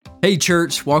Hey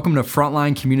church, welcome to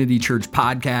Frontline Community Church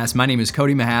Podcast. My name is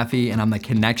Cody Mahaffey and I'm the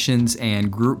Connections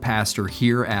and Group Pastor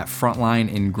here at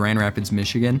Frontline in Grand Rapids,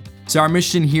 Michigan. So our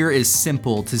mission here is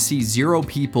simple: to see 0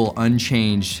 people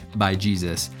unchanged by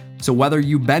Jesus. So whether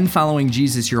you've been following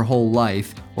Jesus your whole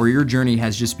life or your journey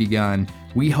has just begun,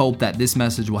 we hope that this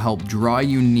message will help draw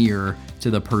you near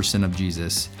to the person of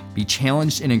Jesus. Be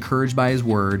challenged and encouraged by his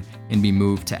word and be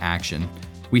moved to action.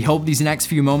 We hope these next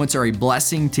few moments are a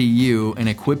blessing to you and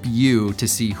equip you to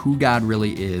see who God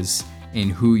really is and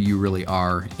who you really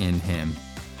are in him.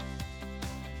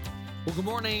 Well, good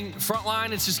morning,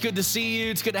 Frontline. It's just good to see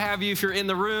you. It's good to have you if you're in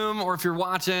the room or if you're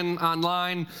watching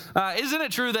online. Isn't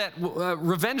it true that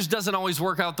revenge doesn't always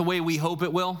work out the way we hope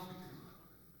it will?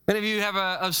 Any of you have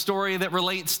a story that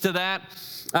relates to that?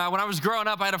 When I was growing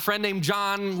up, I had a friend named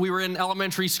John. We were in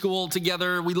elementary school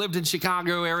together. We lived in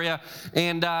Chicago area,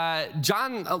 and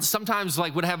John sometimes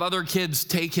would have other kids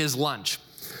take his lunch.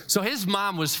 So his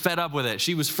mom was fed up with it.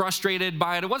 She was frustrated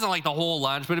by it. It wasn't like the whole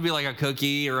lunch, but it'd be like a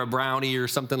cookie or a brownie or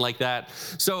something like that.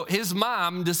 So his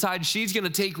mom decides she's going to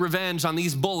take revenge on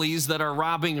these bullies that are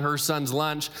robbing her son's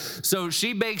lunch. So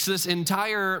she bakes this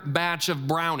entire batch of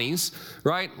brownies,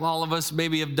 right? All of us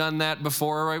maybe have done that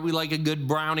before, right? We like a good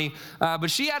brownie.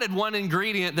 But she added one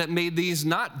ingredient that made these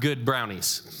not good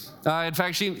brownies. In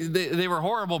fact, they were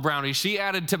horrible brownies. She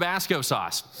added Tabasco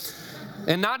sauce.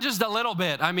 And not just a little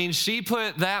bit. I mean, she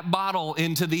put that bottle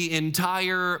into the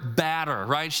entire batter,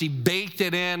 right? She baked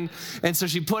it in, and so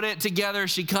she put it together.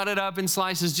 She cut it up in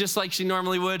slices just like she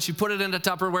normally would. She put it into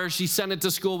Tupperware. She sent it to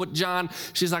school with John.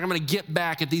 She's like, I'm going to get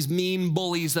back at these mean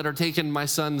bullies that are taking my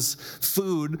son's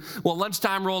food. Well,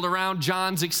 lunchtime rolled around.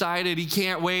 John's excited. He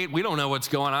can't wait. We don't know what's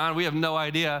going on. We have no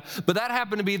idea. But that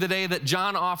happened to be the day that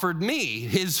John offered me,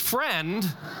 his friend,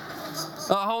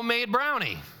 a homemade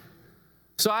brownie.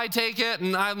 So I take it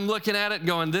and I'm looking at it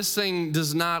going, this thing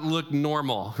does not look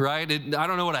normal, right? I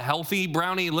don't know what a healthy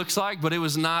brownie looks like, but it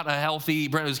was not a healthy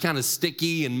brownie. It was kind of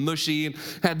sticky and mushy and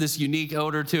had this unique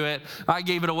odor to it. I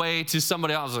gave it away to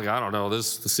somebody else. I was like, I don't know, this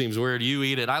seems weird. You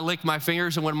eat it. I licked my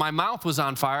fingers, and when my mouth was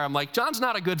on fire, I'm like, John's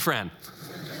not a good friend.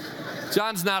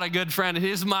 John's not a good friend.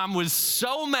 His mom was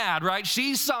so mad, right?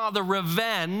 She saw the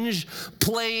revenge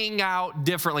playing out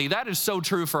differently. That is so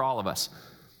true for all of us.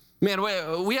 Man,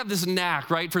 we have this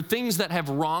knack, right, for things that have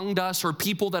wronged us or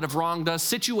people that have wronged us,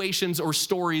 situations or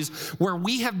stories where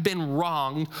we have been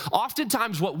wronged.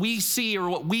 Oftentimes what we see or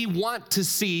what we want to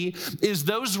see is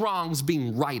those wrongs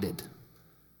being righted,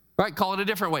 right? Call it a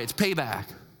different way. It's payback,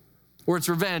 or it's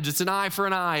revenge. It's an eye for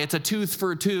an eye. It's a tooth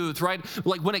for a tooth, right?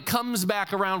 Like when it comes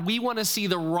back around, we want to see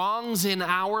the wrongs in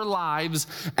our lives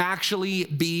actually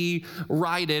be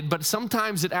righted, but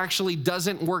sometimes it actually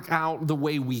doesn't work out the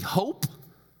way we hope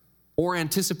or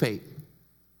anticipate.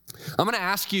 I'm going to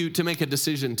ask you to make a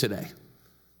decision today.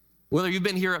 Whether you've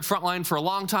been here at Frontline for a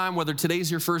long time, whether today's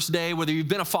your first day, whether you've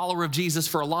been a follower of Jesus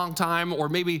for a long time, or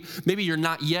maybe you're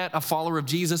not yet a follower of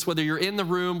Jesus, whether you're in the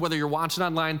room, whether you're watching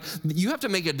online, you have to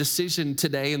make a decision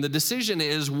today, and the decision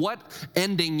is what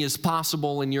ending is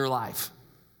possible in your life.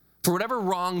 For whatever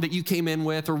wrong that you came in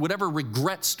with, or whatever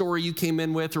regret story you came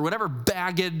in with, or whatever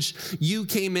baggage you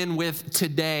came in with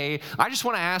today, I just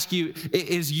want to ask you,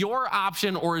 is your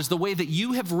option, or is the way that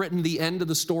you have written the end of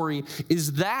the story,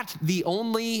 is that the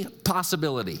only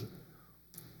possibility?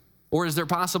 Or is there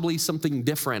possibly something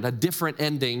different, a different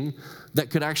ending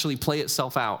that could actually play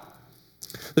itself out?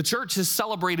 The church has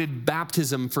celebrated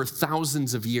baptism for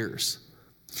thousands of years.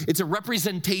 It's a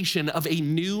representation of a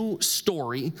new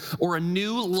story or a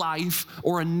new life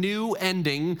or a new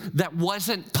ending that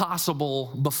wasn't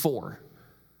possible before.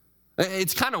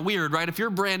 It's kind of weird, right? If you're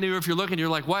brand new, if you're looking, you're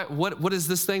like, what is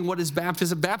this thing? What is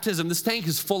baptism? Baptism, this tank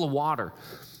is full of water.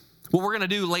 What we're going to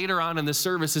do later on in this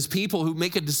service is people who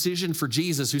make a decision for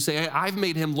Jesus, who say, hey, I've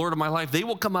made him Lord of my life. They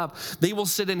will come up, they will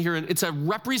sit in here, and it's a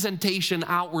representation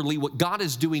outwardly what God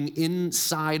is doing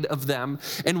inside of them.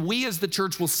 And we as the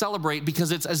church will celebrate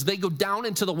because it's as they go down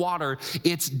into the water,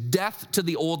 it's death to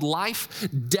the old life,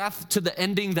 death to the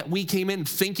ending that we came in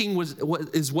thinking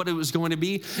is what it was going to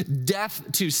be, death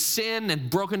to sin and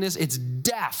brokenness. It's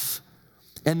death.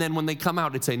 And then when they come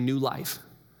out, it's a new life.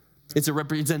 It's a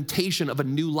representation of a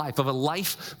new life, of a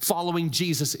life following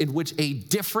Jesus in which a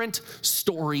different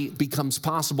story becomes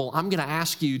possible. I'm going to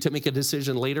ask you to make a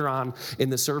decision later on in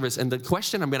the service. And the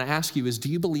question I'm going to ask you is, do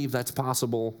you believe that's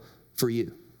possible for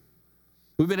you?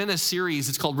 We've been in a series,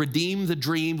 it's called Redeem the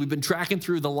Dream. We've been tracking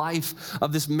through the life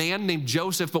of this man named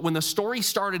Joseph. But when the story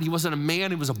started, he wasn't a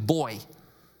man, he was a boy.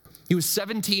 He was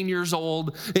 17 years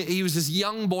old. He was this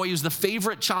young boy. He was the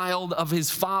favorite child of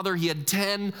his father. He had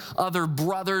 10 other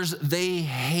brothers. They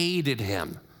hated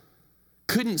him.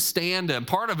 couldn't stand him.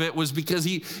 Part of it was because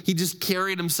he just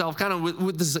carried himself kind of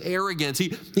with this arrogance.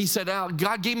 He said,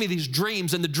 God gave me these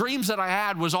dreams, and the dreams that I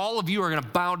had was all of you are going to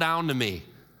bow down to me.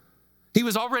 He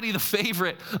was already the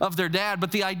favorite of their dad,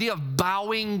 but the idea of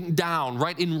bowing down,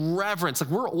 right, in reverence, like,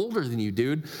 we're older than you,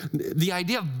 dude. The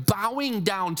idea of bowing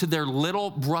down to their little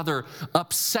brother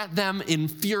upset them,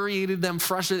 infuriated them,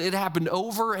 frustrated. It happened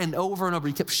over and over and over.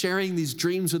 He kept sharing these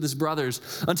dreams with his brothers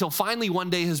until finally one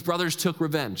day his brothers took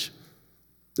revenge.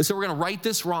 They said, we're going to right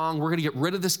this wrong. We're going to get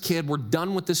rid of this kid. We're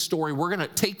done with this story. We're going to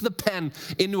take the pen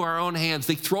into our own hands.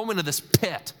 They throw him into this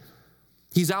pit.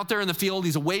 He's out there in the field.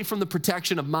 He's away from the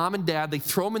protection of mom and dad. They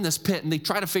throw him in this pit, and they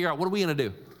try to figure out, what are we going to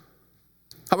do?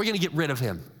 How are we going to get rid of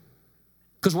him?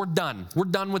 Because we're done. We're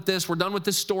done with this. We're done with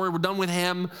this story. We're done with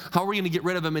him. How are we going to get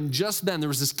rid of him? And just then, there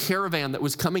was this caravan that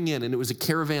was coming in, and it was a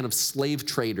caravan of slave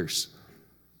traders.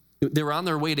 They were on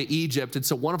their way to Egypt, and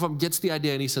so one of them gets the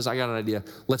idea, and he says, I got an idea.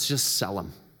 Let's just sell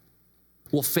him.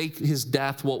 We'll fake his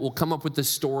death. We'll come up with this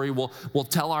story. We'll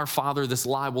tell our father this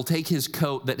lie. We'll take his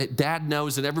coat that dad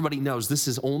knows and everybody knows this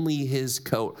is only his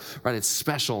coat, right? It's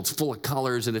special. It's full of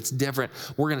colors and it's different.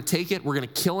 We're going to take it. We're going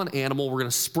to kill an animal. We're going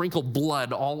to sprinkle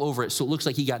blood all over it so it looks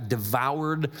like he got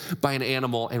devoured by an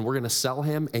animal, and we're going to sell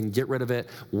him and get rid of it.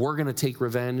 We're going to take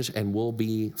revenge and we'll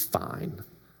be fine.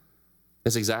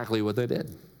 That's exactly what they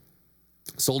did.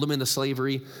 Sold him into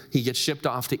slavery. He gets shipped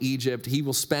off to Egypt. He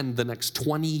will spend the next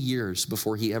 20 years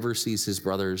before he ever sees his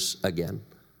brothers again.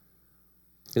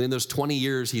 And in those 20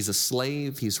 years, he's a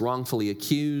slave. He's wrongfully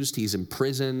accused. He's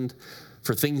imprisoned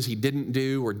for things he didn't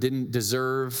do or didn't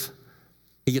deserve.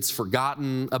 He gets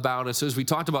forgotten about us. So as we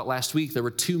talked about last week, there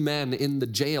were two men in the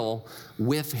jail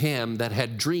with him that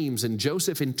had dreams, and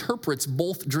Joseph interprets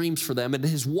both dreams for them. And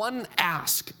his one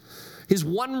ask, his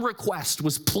one request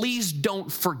was, please don't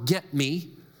forget me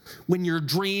when your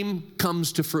dream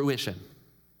comes to fruition.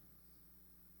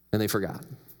 And they forgot.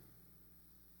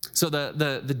 So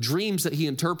the dreams that he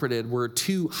interpreted were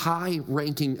two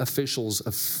high-ranking officials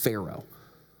of Pharaoh,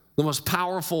 the most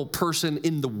powerful person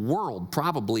in the world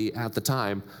probably at the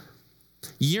time.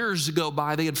 Years go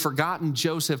by, they had forgotten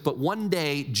Joseph, but one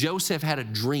day Joseph had a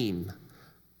dream.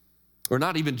 Or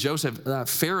not even Joseph,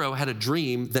 Pharaoh had a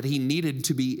dream that he needed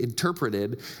to be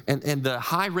interpreted. And the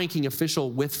high-ranking official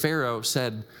with Pharaoh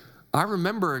said, I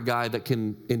remember a guy that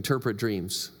can interpret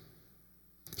dreams.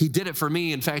 He did it for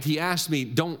me. In fact, he asked me,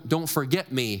 don't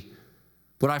forget me.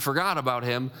 But I forgot about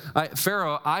him.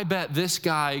 Pharaoh, I bet this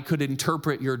guy could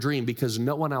interpret your dream because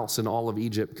no one else in all of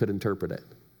Egypt could interpret it.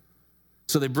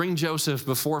 So they bring Joseph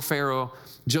before Pharaoh.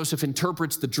 Joseph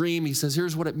interprets the dream. He says,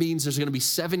 here's what it means. There's going to be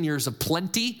 7 years of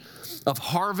plenty, of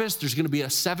harvest. There's going to be a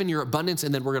 7-year abundance,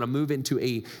 and then we're going to move into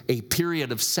a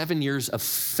period of 7 years of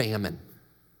famine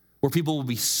where people will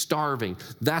be starving.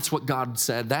 That's what God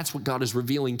said. That's what God is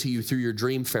revealing to you through your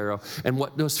dream, Pharaoh. And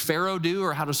what does Pharaoh do,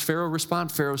 or how does Pharaoh respond?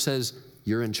 Pharaoh says,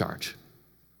 you're in charge.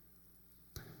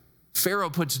 Pharaoh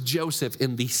puts Joseph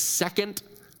in the second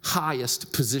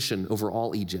highest position over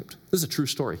all Egypt. This is a true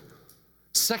story.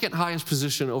 Second highest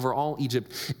position over all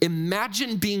Egypt.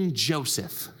 Imagine being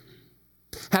Joseph,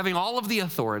 having all of the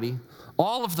authority,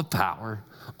 all of the power,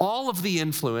 all of the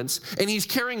influence, and he's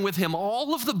carrying with him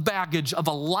all of the baggage of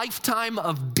a lifetime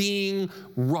of being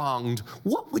wronged.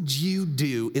 What would you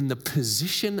do in the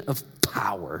position of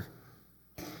power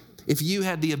if you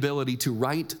had the ability to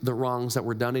right the wrongs that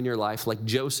were done in your life like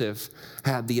Joseph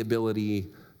had the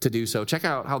ability to do so? Check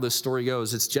out how this story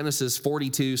goes. It's Genesis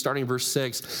 42, starting verse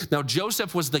 6. Now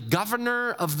Joseph was the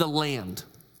governor of the land,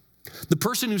 the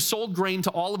person who sold grain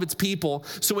to all of its people.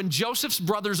 So when Joseph's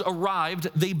brothers arrived,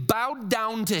 they bowed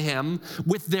down to him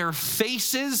with their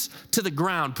faces to the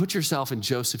ground. Put yourself in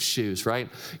Joseph's shoes, right?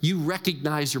 You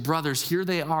recognize your brothers. Here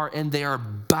they are, and they are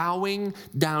bowing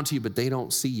down to you, but they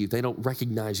don't see you. They don't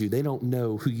recognize you. They don't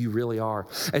know who you really are.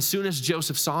 As soon as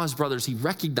Joseph saw his brothers, he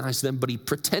recognized them, but he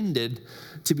pretended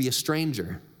to be a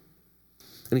stranger.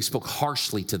 And he spoke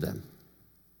harshly to them.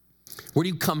 Where do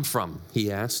you come from?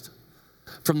 He asked.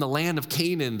 From the land of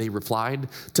Canaan, they replied,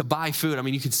 to buy food. I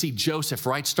mean, you can see Joseph,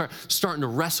 right? Starting to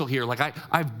wrestle here. Like,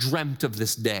 I've dreamt of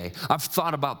this day. I've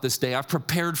thought about this day. I've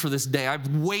prepared for this day.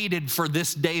 I've waited for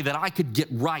this day that I could get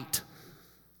right.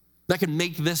 That I could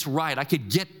make this right. I could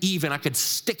get even. I could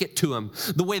stick it to him.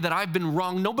 The way that I've been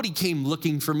wrong, nobody came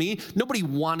looking for me. Nobody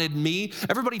wanted me.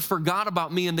 Everybody forgot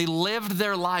about me, and they lived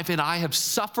their life, and I have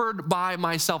suffered by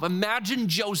myself. Imagine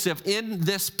Joseph in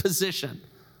this position.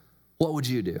 What would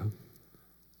you do?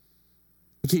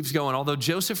 He keeps going. Although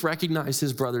Joseph recognized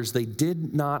his brothers, they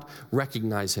did not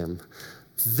recognize him.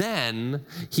 Then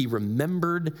he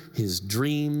remembered his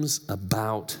dreams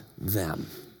about them.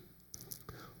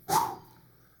 Whew.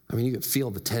 I mean, you can feel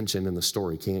the tension in the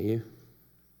story, can't you?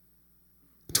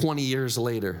 20 years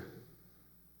later,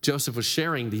 Joseph was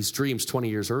sharing these dreams 20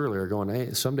 years earlier, going,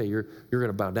 hey, someday you're going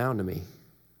to bow down to me.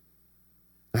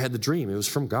 I had the dream. It was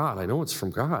from God. I know it's from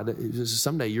God.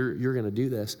 Someday you're going to do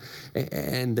this.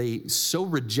 And they so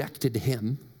rejected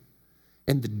him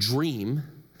and the dream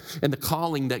and the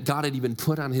calling that God had even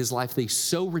put on his life. They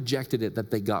so rejected it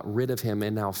that they got rid of him.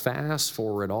 And now fast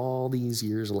forward all these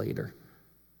years later,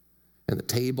 and the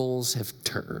tables have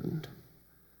turned.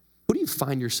 Who do you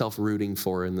find yourself rooting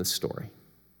for in this story?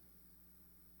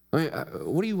 I mean,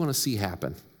 what do you want to see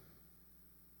happen?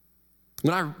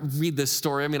 When I read this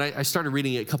story, I mean, I started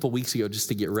reading it a couple weeks ago just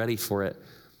to get ready for it.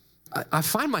 I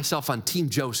find myself on Team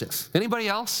Joseph. Anybody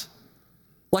else?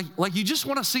 Like you just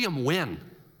want to see him win.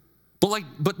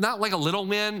 But not like a little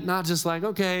win, not just like,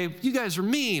 okay, you guys are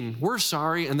mean, we're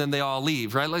sorry, and then they all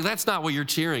leave, right? Like that's not what you're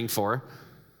cheering for.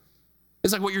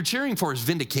 It's like what you're cheering for is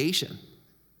vindication,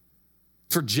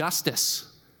 for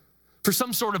justice, for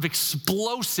some sort of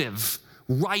explosive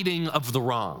righting of the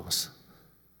wrongs.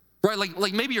 Right,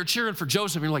 like maybe you're cheering for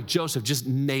Joseph, and you're like, Joseph, just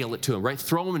nail it to him, right?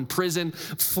 Throw him in prison,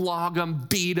 flog him,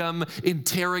 beat him,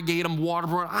 interrogate him,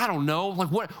 waterboard. I don't know. Like,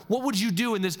 what would you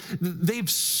do in this? They've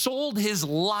sold his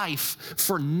life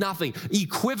for nothing,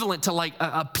 equivalent to like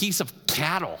a piece of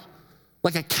cattle,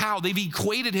 like a cow. They've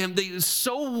equated him. They're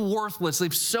so worthless.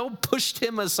 They've so pushed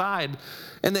him aside,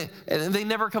 and they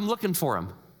never come looking for him.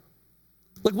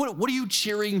 Like, what are you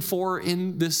cheering for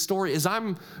in this story? As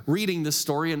I'm reading this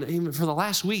story, and even for the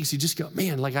last weeks, you just go,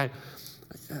 man, like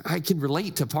I can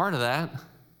relate to part of that.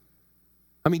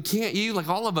 I mean, can't you? Like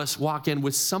all of us walk in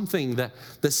with something that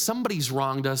somebody's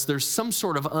wronged us. There's some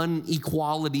sort of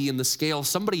inequality in the scale.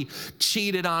 Somebody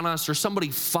cheated on us, or somebody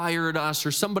fired us,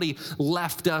 or somebody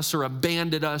left us, or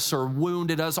abandoned us, or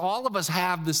wounded us. All of us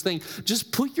have this thing.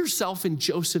 Just put yourself in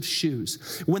Joseph's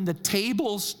shoes. When the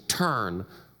tables turn,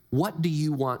 what do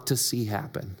you want to see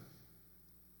happen?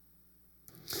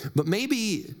 But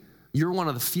maybe you're one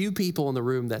of the few people in the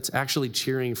room that's actually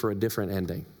cheering for a different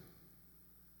ending.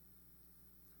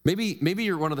 Maybe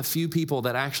you're one of the few people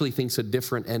that actually thinks a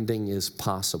different ending is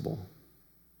possible.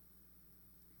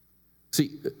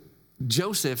 See,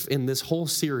 Joseph in this whole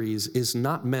series is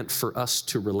not meant for us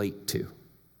to relate to.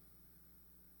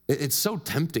 It's so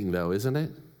tempting though, isn't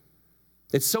it?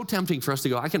 It's so tempting for us to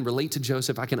go, I can relate to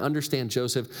Joseph. I can understand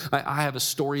Joseph. I have a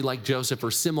story like Joseph or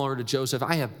similar to Joseph.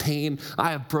 I have pain.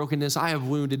 I have brokenness. I have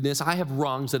woundedness. I have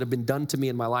wrongs that have been done to me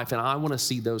in my life, and I want to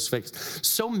see those fixed.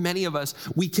 So many of us,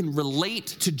 we can relate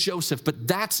to Joseph, but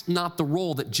that's not the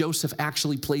role that Joseph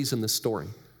actually plays in this story.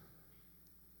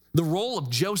 The role of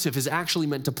Joseph is actually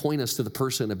meant to point us to the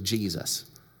person of Jesus.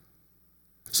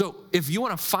 So if you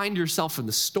want to find yourself in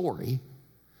the story,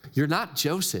 you're not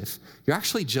Joseph, you're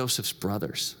actually Joseph's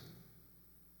brothers.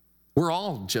 We're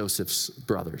all Joseph's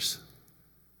brothers.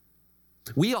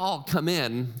 We all come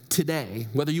in today,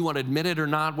 whether you want to admit it or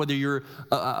not, whether you're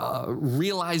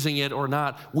realizing it or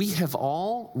not, we have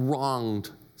all wronged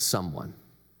someone.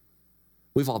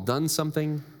 We've all done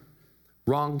something,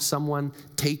 wronged someone,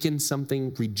 taken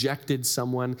something, rejected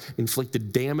someone,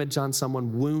 inflicted damage on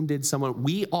someone, wounded someone.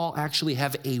 We all actually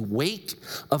have a wake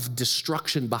of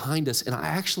destruction behind us. And I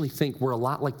actually think we're a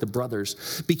lot like the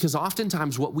brothers, because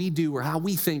oftentimes what we do or how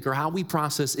we think or how we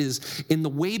process is in the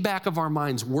way back of our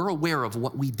minds, we're aware of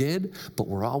what we did, but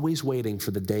we're always waiting for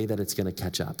the day that it's going to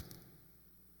catch up.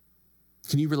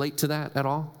 Can you relate to that at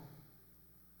all?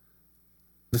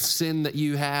 The sin that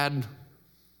you had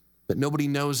that nobody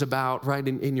knows about, right,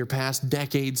 in your past,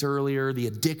 decades earlier, the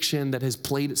addiction that has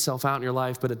played itself out in your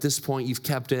life, but at this point you've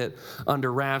kept it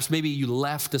under wraps. Maybe you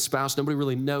left a spouse, nobody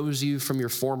really knows you from your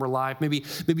former life. Maybe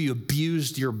you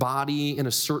abused your body in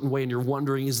a certain way and you're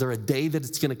wondering, is there a day that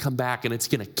it's gonna come back and it's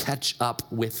gonna catch up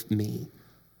with me?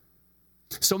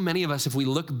 So many of us, if we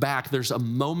look back, there's a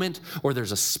moment or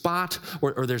there's a spot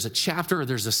or there's a chapter or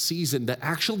there's a season that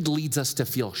actually leads us to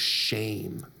feel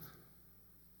shame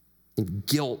and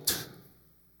guilt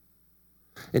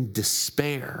and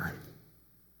despair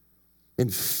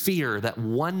and fear that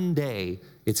one day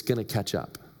it's going to catch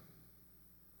up.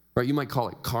 Right? You might call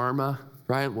it karma,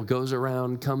 right? What goes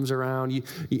around comes around.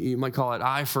 You might call it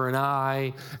eye for an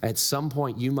eye. At some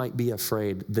point, you might be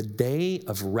afraid. The day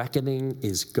of reckoning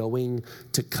is going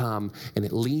to come, and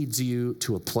it leads you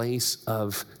to a place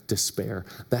of despair.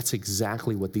 That's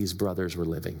exactly what these brothers were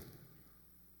living.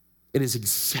 It is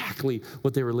exactly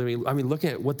what they were living. I mean, look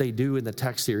at what they do in the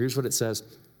text here. Here's what it says.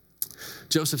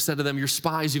 Joseph said to them, "You're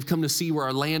spies. You've come to see where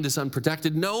our land is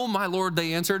unprotected." "No, my lord,"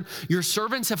 they answered. "Your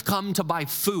servants have come to buy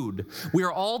food. We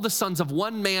are all the sons of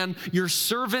one man. Your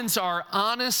servants are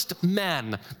honest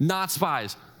men, not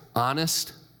spies."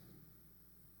 Honest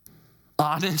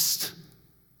honest.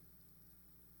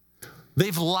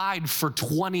 They've lied for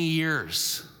 20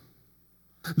 years.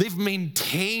 They've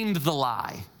maintained the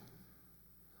lie.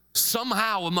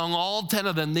 Somehow, among all 10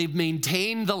 of them, they've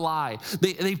maintained the lie.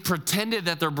 They pretended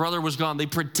that their brother was gone. They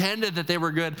pretended that they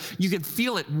were good. You can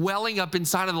feel it welling up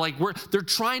inside of them. Like they're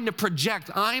trying to project,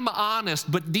 I'm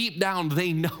honest, but deep down,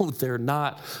 they know they're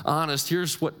not honest.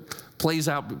 Here's what plays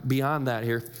out beyond that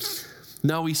here.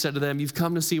 No, he said to them, you've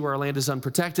come to see where our land is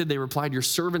unprotected. They replied, your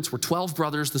servants were 12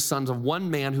 brothers, the sons of one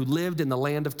man who lived in the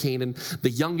land of Canaan.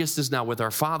 The youngest is now with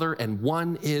our father, and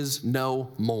one is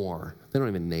no more. They don't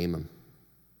even name him.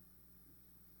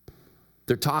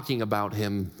 They're talking about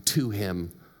him to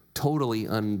him, totally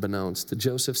unbeknownst.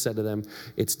 Joseph said to them,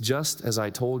 it's just as I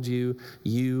told you,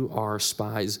 you are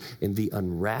spies, and the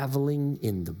unraveling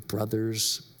in the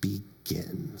brothers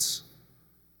begins.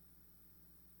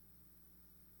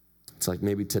 It's like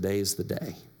maybe today's the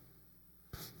day.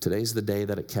 Today's the day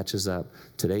that it catches up.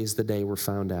 Today's the day we're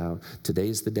found out.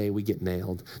 Today's the day we get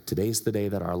nailed. Today's the day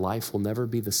that our life will never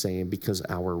be the same because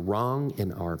our wrong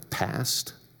in our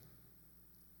past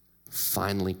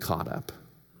finally caught up.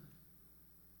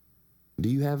 Do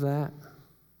you have that?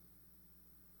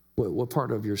 What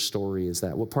part of your story is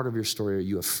that? What part of your story are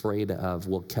you afraid of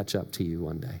will catch up to you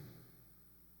one day?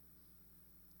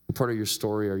 What part of your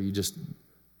story are you just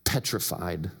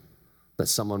petrified that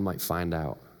someone might find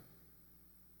out?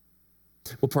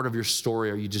 What part of your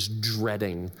story are you just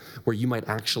dreading where you might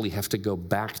actually have to go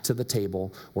back to the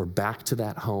table or back to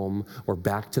that home or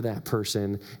back to that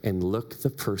person and look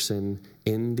the person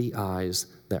in the eyes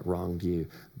that wronged you?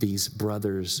 These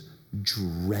brothers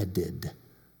dreaded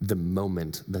the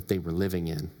moment that they were living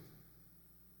in.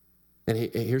 And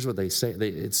here's what they say.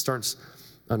 It starts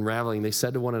unraveling. They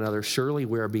said to one another, surely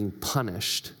we are being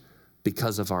punished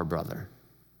because of our brother.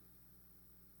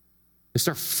 They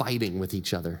start fighting with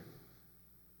each other.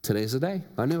 Today's the day.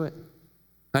 I knew it.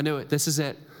 I knew it. This is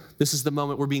it. This is the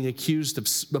moment we're being accused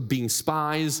of being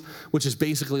spies, which is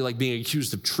basically like being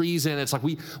accused of treason. It's like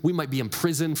we might be in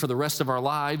prison for the rest of our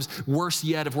lives. Worse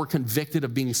yet, if we're convicted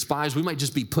of being spies, we might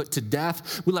just be put to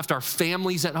death. We left our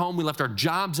families at home. We left our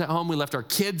jobs at home. We left our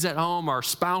kids at home, our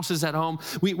spouses at home.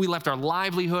 We left our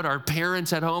livelihood, our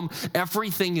parents at home.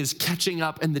 Everything is catching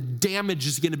up, and the damage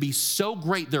is going to be so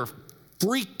great, they're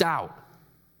freaked out.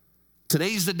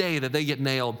 Today's the day that they get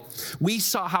nailed. We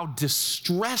saw how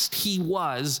distressed he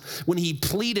was when he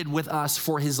pleaded with us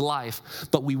for his life,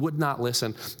 but we would not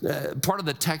listen. Part of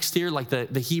the text here, like the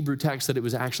Hebrew text that it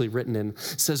was actually written in,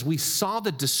 says we saw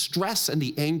the distress and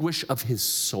the anguish of his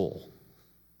soul,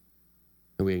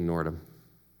 and we ignored him.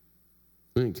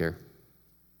 We didn't care.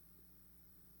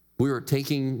 We were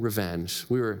taking revenge.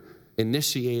 We were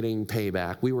initiating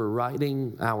payback. We were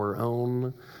writing our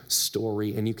own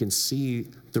story, and you can see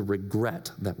the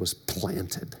regret that was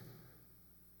planted.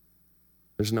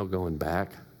 There's no going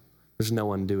back. There's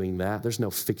no undoing that. There's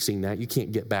no fixing that. You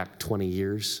can't get back 20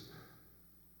 years.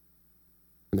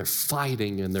 And they're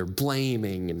fighting and they're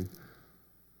blaming, and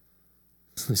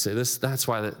they say that's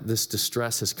why this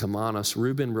distress has come on us.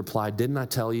 Reuben replied, didn't I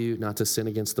tell you not to sin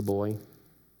against the boy?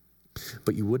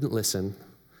 But you wouldn't listen.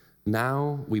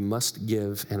 Now we must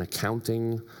give an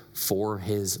accounting for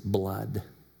his blood.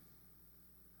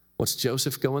 What's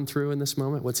Joseph going through in this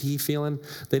moment? What's he feeling?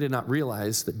 They did not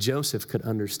realize that Joseph could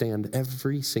understand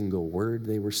every single word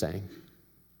they were saying.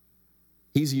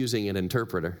 He's using an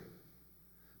interpreter,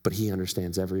 but he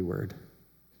understands every word.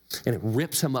 And it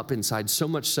rips him up inside, so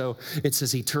much so, it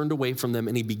says he turned away from them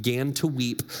and he began to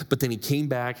weep, but then he came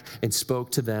back and spoke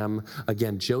to them.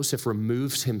 Again, Joseph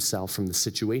removes himself from the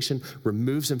situation,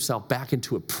 removes himself back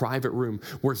into a private room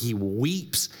where he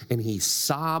weeps and he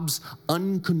sobs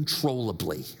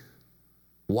uncontrollably.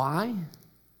 Why?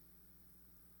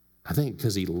 I think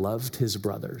because he loved his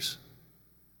brothers.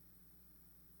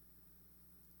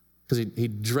 Because he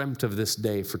dreamt of this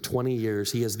day for 20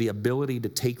 years. He has the ability to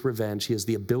take revenge. He has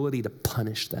the ability to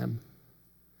punish them.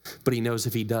 But he knows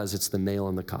if he does, it's the nail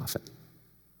in the coffin.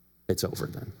 It's over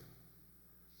then.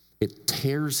 It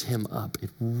tears him up.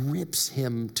 It rips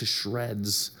him to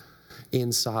shreds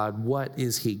inside. What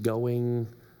is he going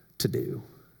to do?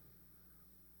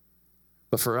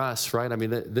 But for us, right, I mean,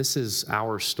 this is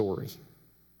our story.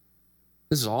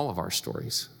 This is all of our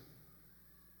stories.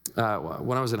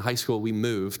 When I was in high school, we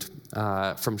moved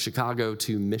from Chicago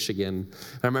to Michigan.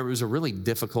 I remember it was a really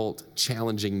difficult,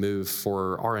 challenging move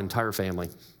for our entire family.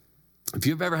 If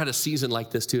you've ever had a season like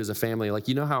this too as a family, like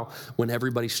you know how when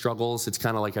everybody struggles, it's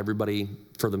kind of like everybody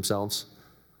for themselves?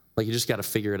 Like you just got to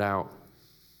figure it out.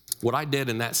 What I did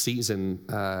in that season,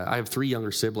 I have 3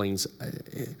 younger siblings.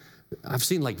 I've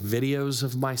seen like videos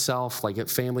of myself, like at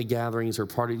family gatherings or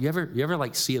parties. You ever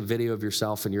like see a video of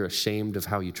yourself and you're ashamed of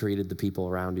how you treated the people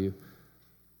around you?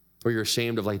 Or you're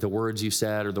ashamed of like the words you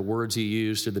said or the words you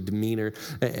used or the demeanor.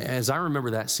 As I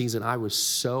remember that season, I was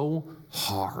so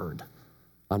hard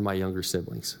on my younger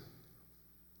siblings.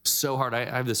 So hard. I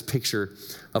have this picture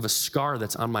of a scar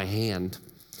that's on my hand.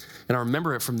 And I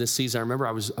remember it from this season. I remember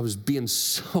I was being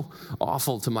so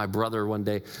awful to my brother one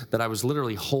day that I was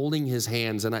literally holding his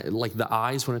hands, and like the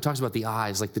eyes, when it talks about the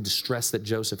eyes, like the distress that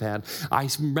Joseph had, I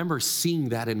remember seeing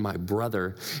that in my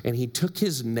brother. And he took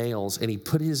his nails and he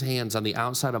put his hands on the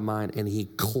outside of mine and he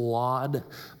clawed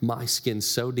my skin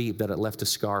so deep that it left a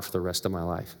scar for the rest of my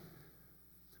life.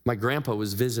 My grandpa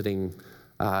was visiting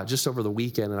just over the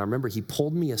weekend, and I remember he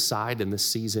pulled me aside in this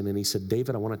season and he said,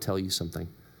 "David, I want to tell you something."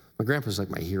 My grandpa's like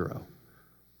my hero.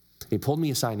 He pulled me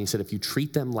aside and he said, "If you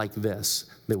treat them like this,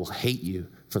 they will hate you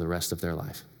for the rest of their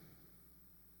life."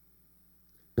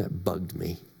 That bugged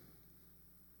me.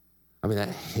 I mean, that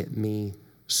hit me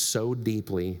so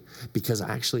deeply because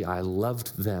actually I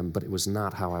loved them, but it was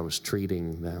not how I was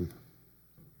treating them.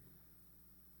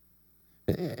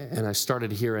 And I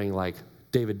started hearing like,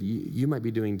 "David, you might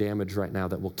be doing damage right now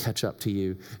that will catch up to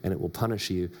you and it will punish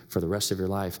you for the rest of your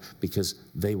life because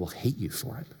they will hate you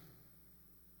for it."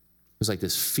 It was like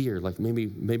this fear, like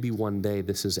maybe one day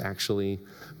this is actually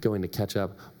going to catch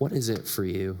up. What is it for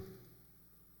you?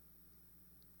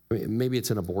 I mean, maybe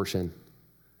it's an abortion.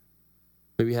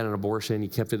 Maybe you had an abortion, you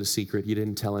kept it a secret, you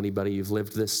didn't tell anybody, you've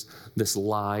lived this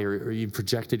lie, or you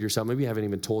projected yourself. Maybe you haven't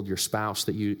even told your spouse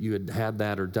that you had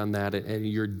that or done that, and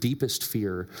your deepest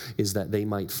fear is that they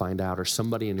might find out or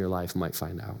somebody in your life might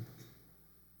find out.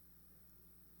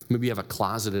 Maybe you have a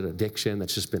closeted addiction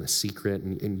that's just been a secret,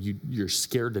 and you're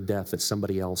scared to death that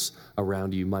somebody else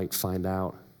around you might find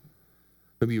out.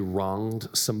 Maybe you wronged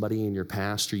somebody in your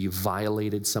past, or you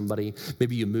violated somebody.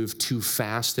 Maybe you moved too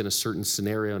fast in a certain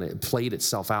scenario and it played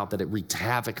itself out that it wreaked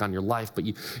havoc on your life, but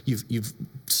you've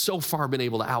so far been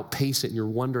able to outpace it and you're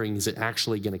wondering, is it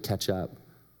actually going to catch up?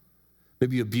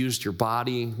 Maybe you abused your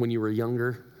body when you were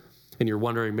younger and you're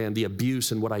wondering, man, the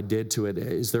abuse and what I did to it,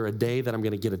 is there a day that I'm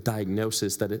going to get a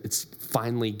diagnosis that it's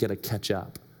finally going to catch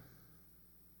up?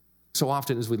 So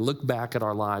often as we look back at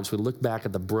our lives, we look back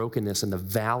at the brokenness and the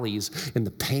valleys and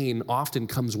the pain often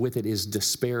comes with it is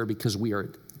despair because we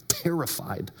are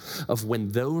terrified of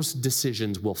when those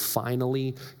decisions will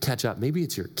finally catch up. Maybe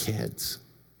it's your kids.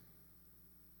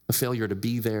 A failure to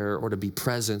be there or to be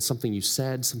present, something you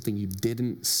said, something you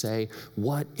didn't say.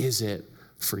 What is it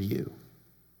for you?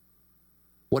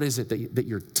 What is it that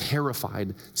you're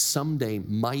terrified someday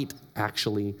might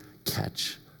actually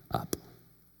catch up?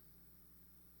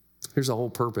 Here's the whole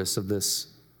purpose of this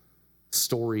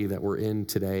story that we're in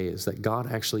today is that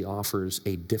God actually offers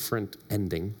a different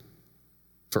ending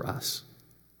for us.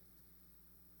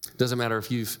 It doesn't matter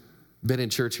if you've been in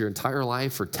church your entire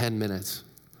life for 10 minutes.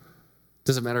 It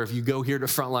doesn't matter if you go here to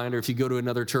Frontline or if you go to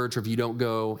another church or if you don't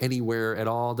go anywhere at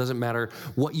all. It doesn't matter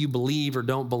what you believe or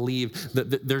don't believe.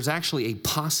 There's actually a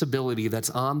possibility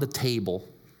that's on the table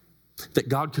that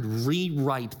God could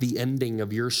rewrite the ending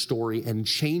of your story and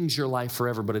change your life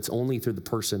forever, but it's only through the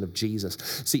person of Jesus.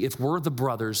 See, if we're the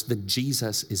brothers, then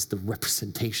Jesus is the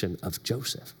representation of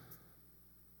Joseph.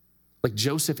 Like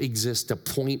Joseph exists to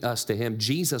point us to him.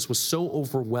 Jesus was so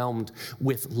overwhelmed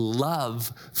with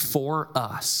love for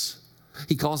us.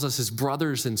 He calls us his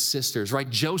brothers and sisters, right?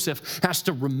 Joseph has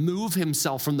to remove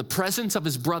himself from the presence of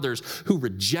his brothers who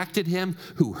rejected him,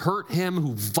 who hurt him,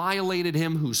 who violated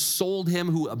him, who sold him,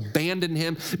 who abandoned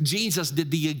him. Jesus did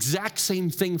the exact same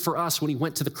thing for us when he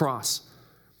went to the cross.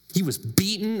 He was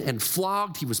beaten and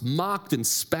flogged. He was mocked and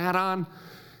spat on.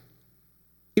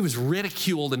 He was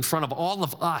ridiculed in front of all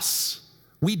of us.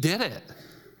 We did it.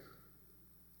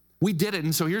 We did it.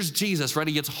 And so here's Jesus, right?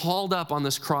 He gets hauled up on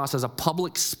this cross as a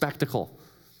public spectacle,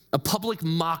 a public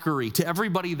mockery to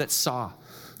everybody that saw.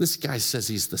 This guy says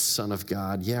he's the Son of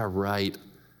God. Yeah, right.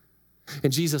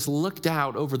 And Jesus looked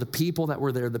out over the people that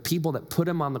were there, the people that put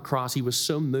him on the cross. He was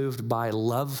so moved by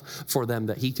love for them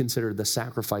that he considered the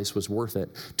sacrifice was worth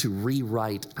it to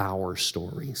rewrite our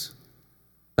stories.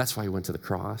 That's why he went to the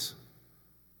cross.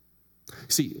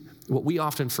 See, what we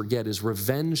often forget is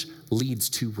revenge leads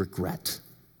to regret.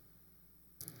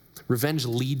 Revenge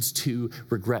leads to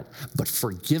regret, but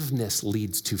forgiveness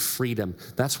leads to freedom.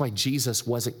 That's why Jesus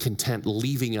wasn't content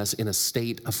leaving us in a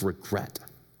state of regret.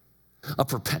 a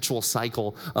perpetual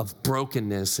cycle of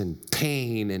brokenness and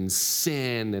pain and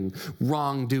sin and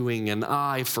wrongdoing, an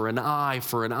eye for an eye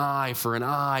for an eye for an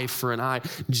eye for an eye.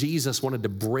 Jesus wanted to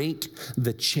break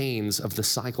the chains of the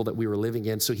cycle that we were living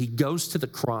in. So he goes to the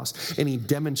cross and he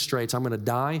demonstrates, I'm going to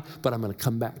die, but I'm going to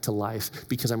come back to life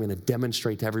because I'm going to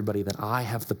demonstrate to everybody that I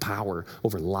have the power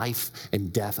over life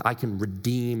and death. I can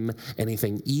redeem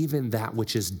anything, even that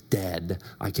which is dead,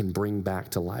 I can bring back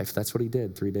to life. That's what he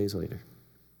did 3 days later.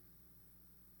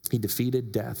 He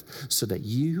defeated death so that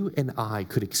you and I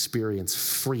could experience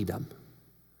freedom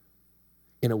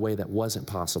in a way that wasn't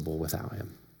possible without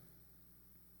him.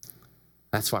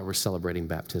 That's why we're celebrating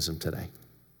baptism today.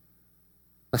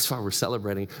 That's why we're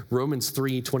celebrating. Romans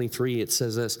 3:23, it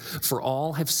says this, for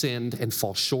all have sinned and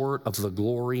fall short of the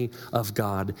glory of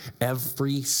God,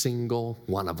 every single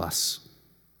one of us.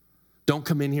 Don't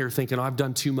come in here thinking, oh, I've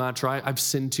done too much, right? I've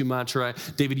sinned too much, right?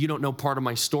 David, you don't know part of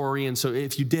my story, and so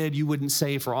if you did, you wouldn't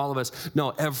say for all of us. No,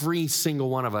 every single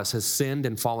one of us has sinned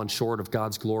and fallen short of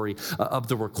God's glory, of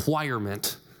the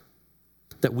requirement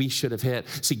that we should have hit.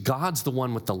 See, God's the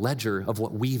one with the ledger of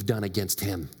what we've done against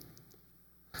him.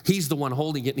 He's the one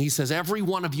holding it, and he says, every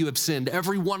one of you have sinned.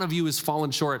 Every one of you has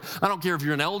fallen short. I don't care if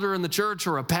you're an elder in the church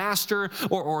or a pastor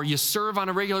or you serve on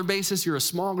a regular basis, you're a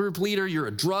small group leader, you're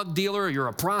a drug dealer, or you're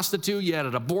a prostitute, you had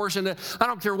an abortion. I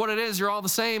don't care what it is, you're all the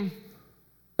same.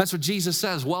 That's what Jesus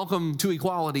says. Welcome to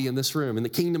equality in this room. In the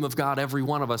kingdom of God, every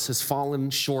one of us has fallen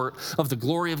short of the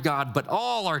glory of God, but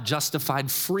all are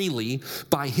justified freely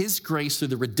by his grace through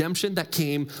the redemption that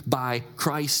came by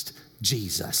Christ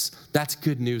Jesus. That's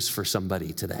good news for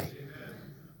somebody today.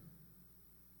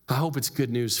 I hope it's good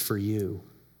news for you.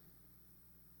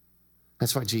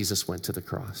 That's why Jesus went to the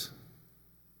cross.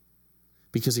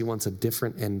 Because he wants a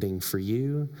different ending for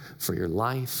you, for your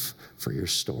life, for your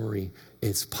story.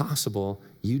 It's possible.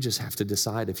 You just have to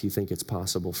decide if you think it's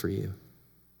possible for you.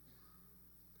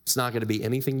 It's not going to be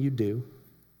anything you do.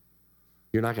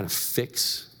 You're not going to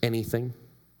fix anything.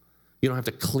 You don't have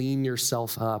to clean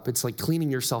yourself up. It's like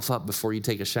cleaning yourself up before you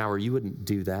take a shower. You wouldn't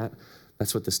do that.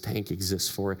 That's what this tank exists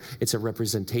for. It's a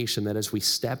representation that as we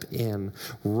step in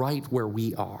right where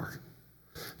we are,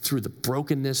 through the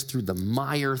brokenness, through the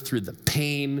mire, through the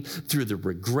pain, through the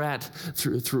regret,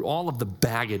 through all of the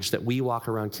baggage that we walk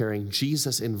around carrying,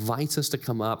 Jesus invites us to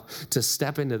come up, to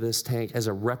step into this tank as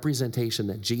a representation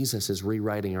that Jesus is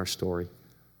rewriting our story.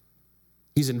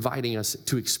 He's inviting us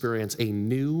to experience a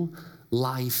new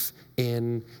life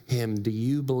in him. Do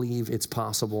you believe it's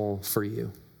possible for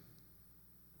you?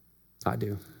 I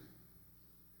do.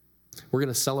 We're going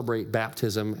to celebrate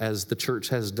baptism as the church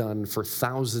has done for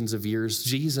thousands of years.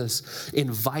 Jesus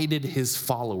invited his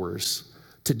followers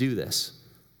to do this.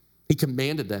 He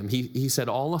commanded them. He said,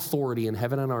 all authority in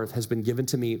heaven and earth has been given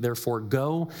to me. Therefore,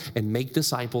 go and make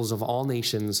disciples of all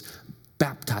nations,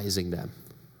 baptizing them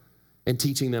and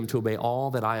teaching them to obey all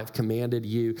that I have commanded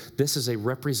you. This is a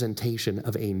representation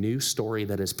of a new story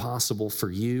that is possible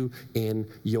for you in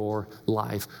your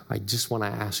life. I just want to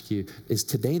ask you, is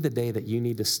today the day that you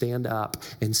need to stand up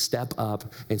and step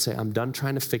up and say, I'm done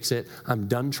trying to fix it. I'm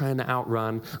done trying to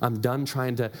outrun. I'm done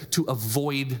trying to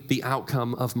avoid the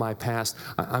outcome of my past.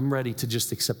 I'm ready to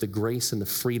just accept the grace and the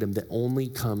freedom that only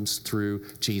comes through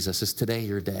Jesus. Is today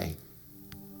your day?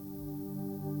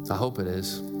 I hope it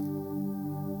is.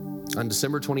 On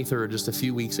December 23rd, just a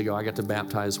few weeks ago, I got to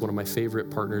baptize one of my favorite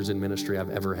partners in ministry I've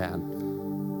ever had.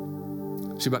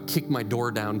 She about kicked my door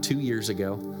down 2 years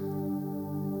ago.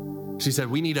 She said,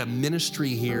 we need a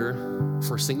ministry here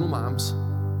for single moms,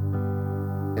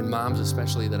 and moms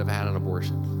especially that have had an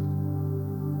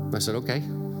abortion. I said, okay.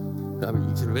 I mean,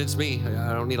 you convinced me.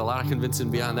 I don't need a lot of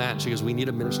convincing beyond that. She goes, we need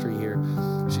a ministry here.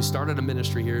 She started a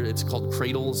ministry here. It's called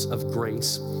Cradles of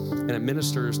Grace. And it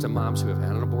ministers to moms who have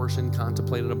had an abortion,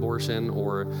 contemplated abortion,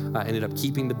 or ended up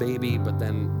keeping the baby, but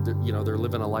then they're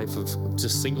living a life of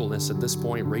just singleness at this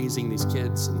point, raising these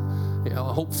kids and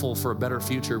hopeful for a better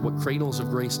future. What Cradles of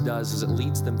Grace does is it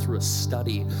leads them through a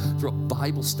study, through a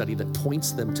Bible study that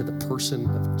points them to the person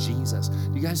of Jesus.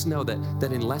 Do you guys know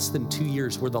that in less than 2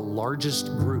 years, we're the largest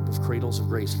group of Cradles of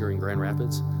Grace here in Grand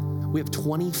Rapids? We have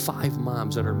 25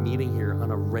 moms that are meeting here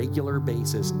on a regular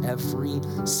basis every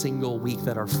single week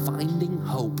that are finding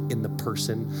hope in the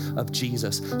person of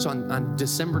Jesus. So on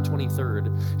December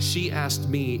 23rd, she asked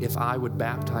me if I would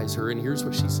baptize her, and here's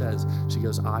what she says. She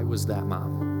goes, I was that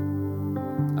mom.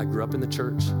 I grew up in the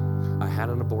church. I had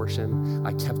an abortion.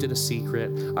 I kept it a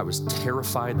secret. I was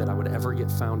terrified that I would ever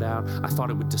get found out. I thought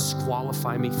it would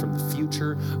disqualify me from the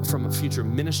future, from a future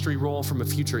ministry role, from a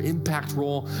future impact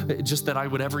role, just that I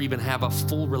would ever even have a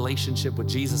full relationship with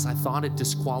Jesus. I thought it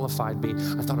disqualified me.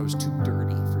 I thought I was too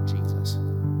dirty for Jesus.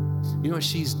 You know what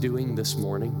she's doing this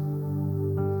morning?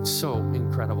 So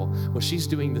incredible. What she's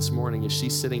doing this morning is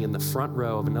she's sitting in the front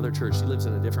row of another church. She lives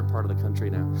in a different part of the country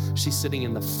now. She's sitting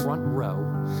in the front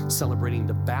row celebrating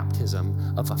the baptism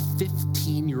of a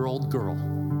 15-year-old girl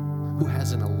who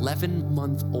has an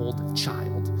 11-month-old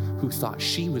child who thought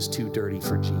she was too dirty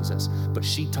for Jesus. But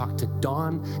she talked to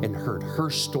Dawn and heard her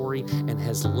story and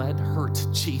has led her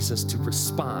to Jesus to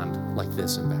respond like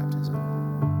this in baptism.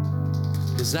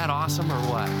 Is that awesome or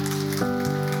what?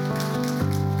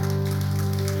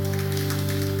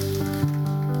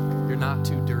 Not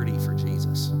too dirty for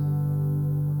Jesus.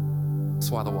 That's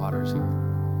why the water's here.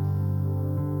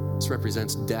 This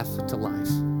represents death to life,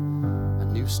 a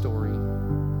new story,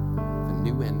 a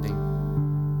new ending,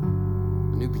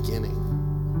 a new beginning.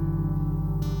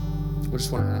 I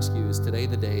just want to ask you, is today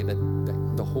the day that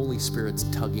the Holy Spirit's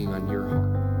tugging on your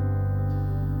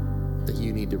heart, that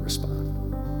you need to respond?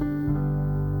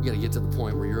 You got to get to the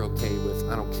point where you're okay with,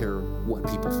 I don't care what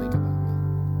people think about me.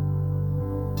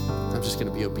 I'm just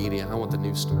going to be obedient. I want the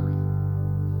new story.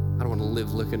 I don't want to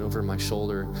live looking over my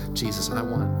shoulder. Jesus, I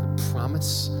want the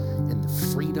promise and the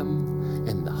freedom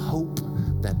and the hope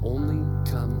that only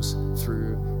comes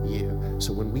through you.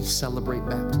 So when we celebrate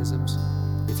baptisms,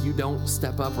 if you don't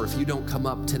step up or if you don't come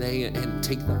up today and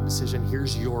take that decision,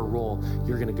 here's your role.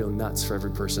 You're going to go nuts for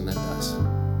every person that does.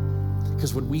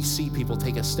 Because when we see people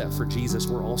take a step for Jesus,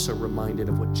 we're also reminded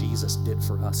of what Jesus did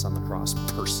for us on the cross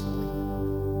personally.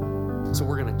 So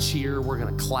we're going to cheer, we're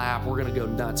going to clap, we're going to go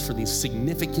nuts for these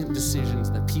significant decisions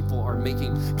that people are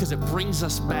making, because it brings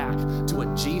us back to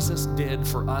what Jesus did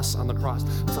for us on the cross.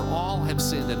 For all have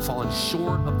sinned and fallen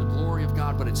short of the glory of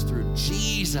God, but it's through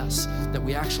Jesus that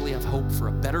we actually have hope for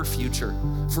a better future,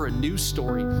 for a new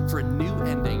story, for a new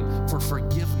ending, for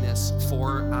forgiveness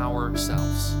for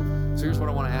ourselves. So here's what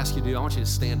I want to ask you to do. I want you to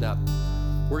stand up.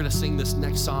 We're going to sing this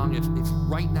next song. If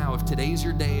right now, if today's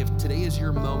your day, if today is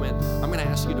your moment, I'm going to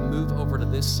ask you to move over to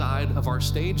this side of our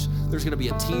stage. There's going to be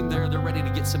a team there. They're ready to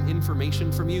get some information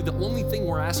from you. The only thing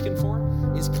we're asking for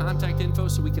is contact info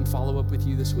so we can follow up with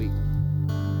you this week.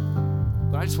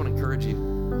 But I just want to encourage you.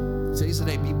 Today's the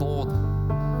day. Be bold.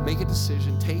 Make a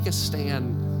decision. Take a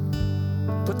stand.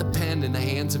 Put the pen in the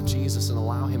hands of Jesus and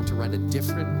allow him to write a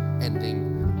different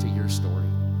ending to your story.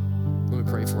 Let me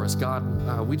pray for us. God,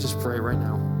 we just pray right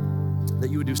now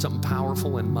that you would do something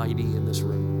powerful and mighty in this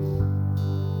room.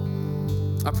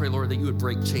 I pray, Lord, that you would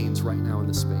break chains right now in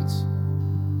this space.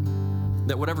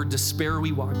 That whatever despair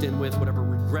we walked in with, whatever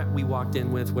regret we walked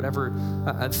in with, whatever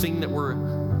thing that we're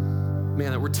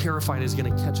terrified is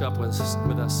going to catch up with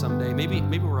us someday.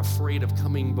 Maybe we're afraid of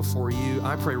coming before you.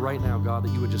 I pray right now, God,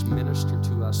 that you would just minister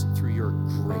to us through your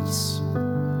grace.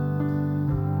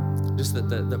 Just that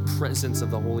the presence of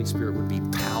the Holy Spirit would be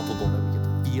palpable, that we could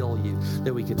feel you,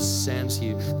 that we could sense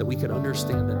you, that we could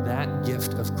understand that that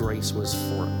gift of grace was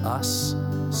for us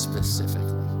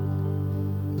specifically.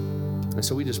 And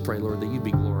so we just pray, Lord, that you'd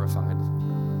be glorified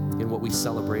in what we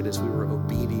celebrate as we were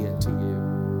obedient to you,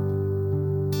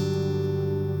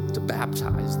 to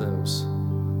baptize those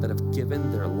that have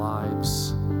given their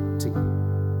lives to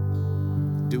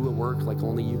you. Do a work like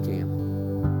only you can.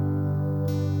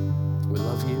 We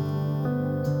love you.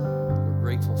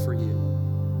 Grateful for you.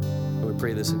 And we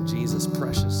pray this in Jesus'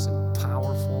 precious and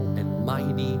powerful and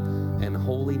mighty and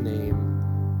holy name.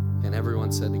 And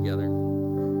everyone said together,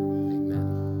 amen.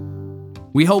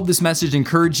 We hope this message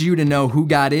encouraged you to know who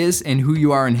God is and who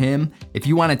you are in him. If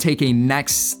you want to take a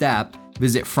next step,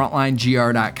 visit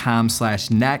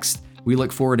frontlinegr.com/next. We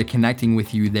look forward to connecting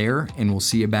with you there, and we'll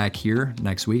see you back here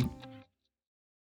next week.